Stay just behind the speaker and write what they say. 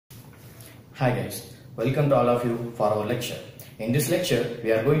Hi guys, welcome to all of you for our lecture. In this lecture,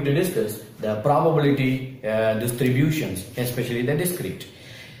 we are going to discuss the probability distributions, especially the discrete.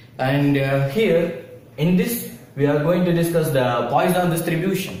 And here, in this, we are going to discuss the Poisson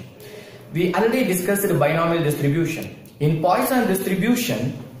distribution. We already discussed the binomial distribution. In Poisson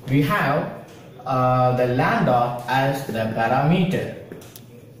distribution, we have the lambda as the parameter.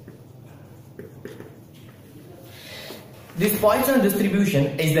 This Poisson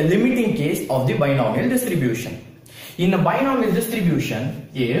distribution is the limiting case of the binomial distribution. In a binomial distribution,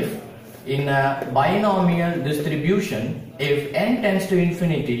 if n tends to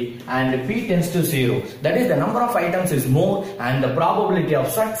infinity and p tends to 0, that is the number of items is more and the probability of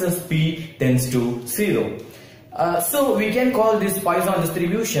success p tends to 0. So we can call this Poisson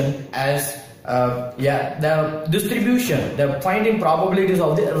distribution as the distribution, the finding probabilities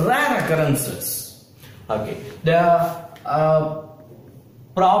of the rare occurrences. Okay, the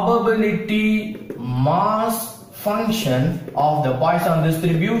probability mass function of the Poisson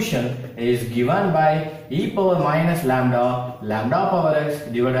distribution is given by e power minus lambda power x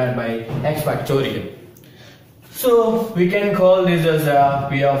divided by x factorial. So we can call this as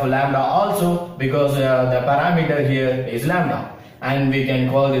p of lambda also, because the parameter here is lambda, and we can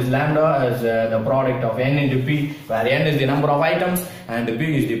call this lambda as the product of n into p, where n is the number of items and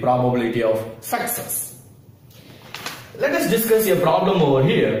p is the probability of success. Let us discuss a problem over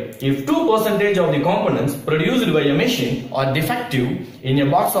here. If 2% of the components produced by a machine are defective in a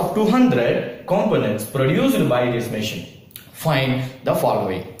box of 200 components produced by this machine, find the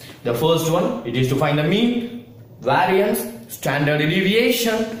following. The first one, it is to find the mean, variance, standard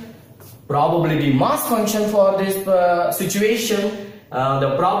deviation, probability mass function for this situation,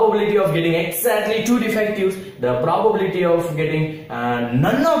 the probability of getting exactly 2 defectives, the probability of getting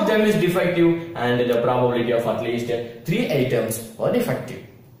none of them is defective, and the probability of at least 3 items are defective.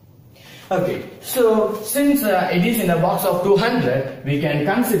 Okay, so since it is in a box of 200, we can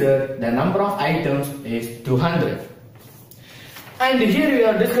consider the number of items is 200. And here we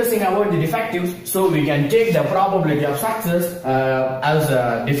are discussing about the defectives, so we can take the probability of success as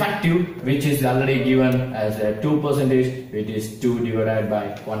a defective, which is already given as a 2%, which is 2 divided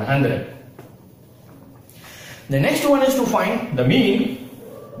by 100. The next one is to find the mean.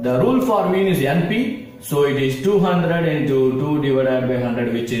 The rule for mean is NP, so it is 200 into 2 divided by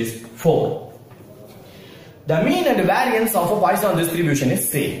 100, which is 4. The mean and variance of a Poisson distribution is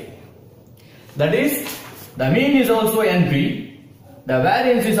same. That is, the mean is also NP. The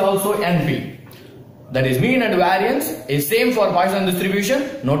variance is also NP. That is, mean and variance is same for Poisson distribution,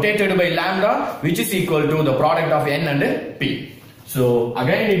 notated by lambda, which is equal to the product of n and p. So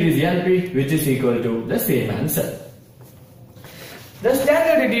again it is NP, which is equal to the same answer. The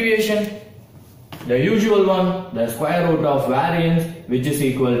standard deviation, the usual one, the square root of variance, which is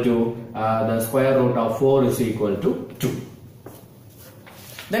equal to the square root of 4 is equal to 2.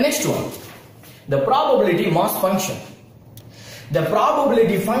 The next one, the probability mass function. The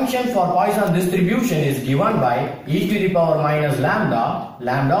probability function for Poisson distribution is given by e to the power minus lambda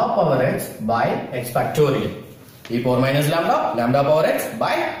power x by x factorial. E power minus lambda power x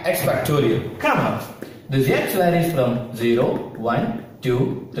by x factorial. Come on. This x varies from 0, 1,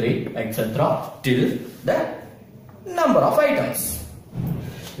 2, 3, etc. till the number of items.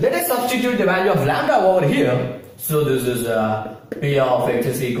 Let us substitute the value of lambda over here. So this is p of x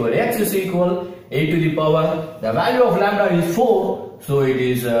is equal a to the power, the value of lambda is 4, so it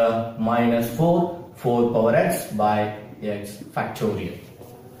is minus 4 power x by x factorial.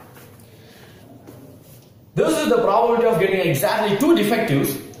 This is the probability of getting exactly 2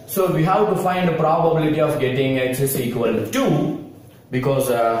 defectives, so we have to find the probability of getting x is equal to 2, because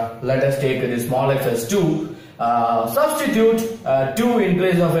let us take the small x as 2, substitute 2 in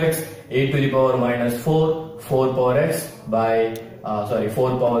place of x, a to the power minus 4 power x by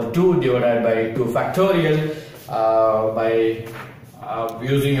 4 power 2 divided by 2 factorial. By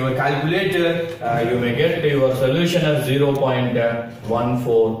using your calculator, you may get your solution as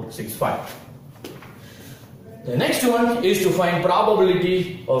 0.1465. The next one is to find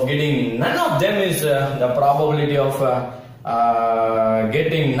probability of getting none of them is the probability of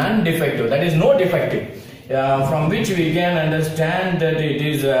getting non-defective, that is no defective, from which we can understand that it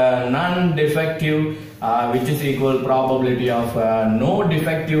is non-defective, which is equal probability of no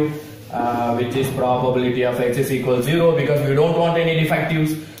defective, which is probability of x is equal 0, because we don't want any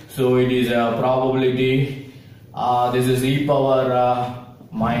defectives. So it is a probability, this is e power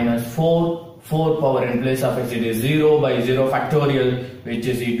minus 4 power in place of x, it is 0 by 0 factorial, which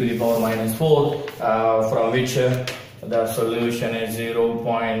is e to the power minus 4, from which the solution is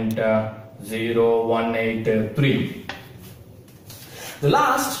 0.0183. The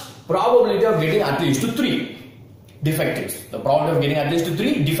last probability of getting at least 3 defectives. The probability of getting at least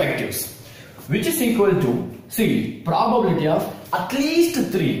 3 defectives, which is equal to, see, probability of at least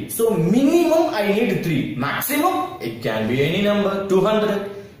 3. So minimum I need 3. Maximum it can be any number,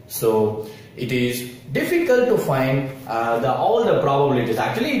 200. So it is difficult to find all the probabilities.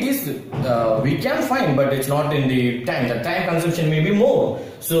 Actually it is we can find, but it's not in the time. The time consumption may be more.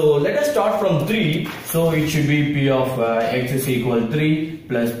 So let us start from 3. So it should be P of x is equal 3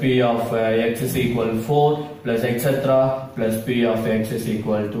 plus P of x is equal 4 plus etc. plus P of x is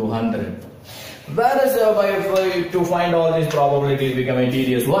equal to 100. Whereas to find all these probabilities become a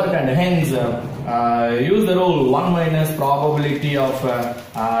tedious work, and hence use the rule 1 minus probability of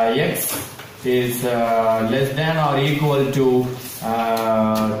x is less than or equal to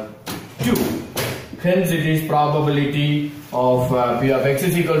 2. Hence it is probability of P of x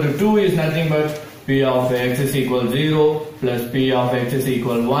is equal to 2 is nothing but P of x is equal 0 plus P of x is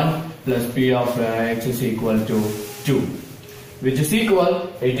equal 1 plus P of x is equal to 2, which is equal,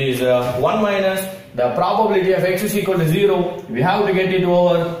 it is 1 minus the probability of x is equal to 0. We have to get it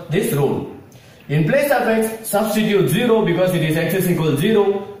over this rule. In place of x, substitute 0 because it is x is equal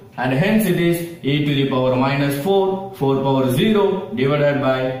 0, and hence it is e to the power minus 4 power 0 divided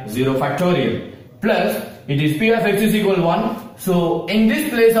by 0 factorial, plus it is P of x is equal 1. So in this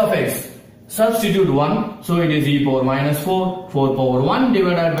place of x, substitute 1, so it is e power minus 4 power 1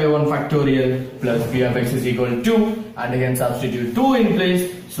 divided by 1 factorial plus P of x is equal 2, and again substitute 2 in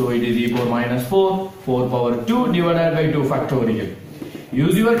place, so it is e power minus 4 power 2 divided by 2 factorial.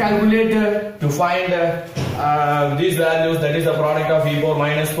 Use your calculator to find these values, that is the product of e power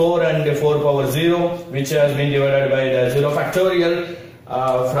minus 4 and 4 power 0, which has been divided by the 0 factorial,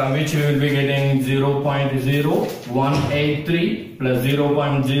 from which we will be getting 0.0183 plus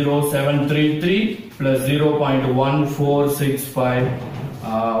 0.0733 plus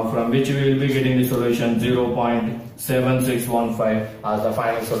 0.1465, from which we will be getting the solution 0.7615 as the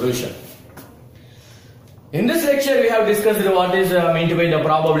final solution. In this lecture we have discussed what is meant by the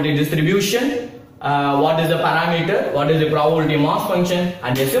probability distribution, what is the parameter, what is the probability mass function,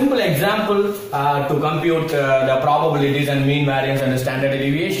 and a simple example to compute the probabilities and mean variance and standard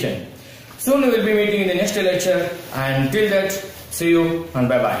deviation. Soon we will be meeting in the next lecture, and till that, see you and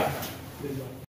bye bye.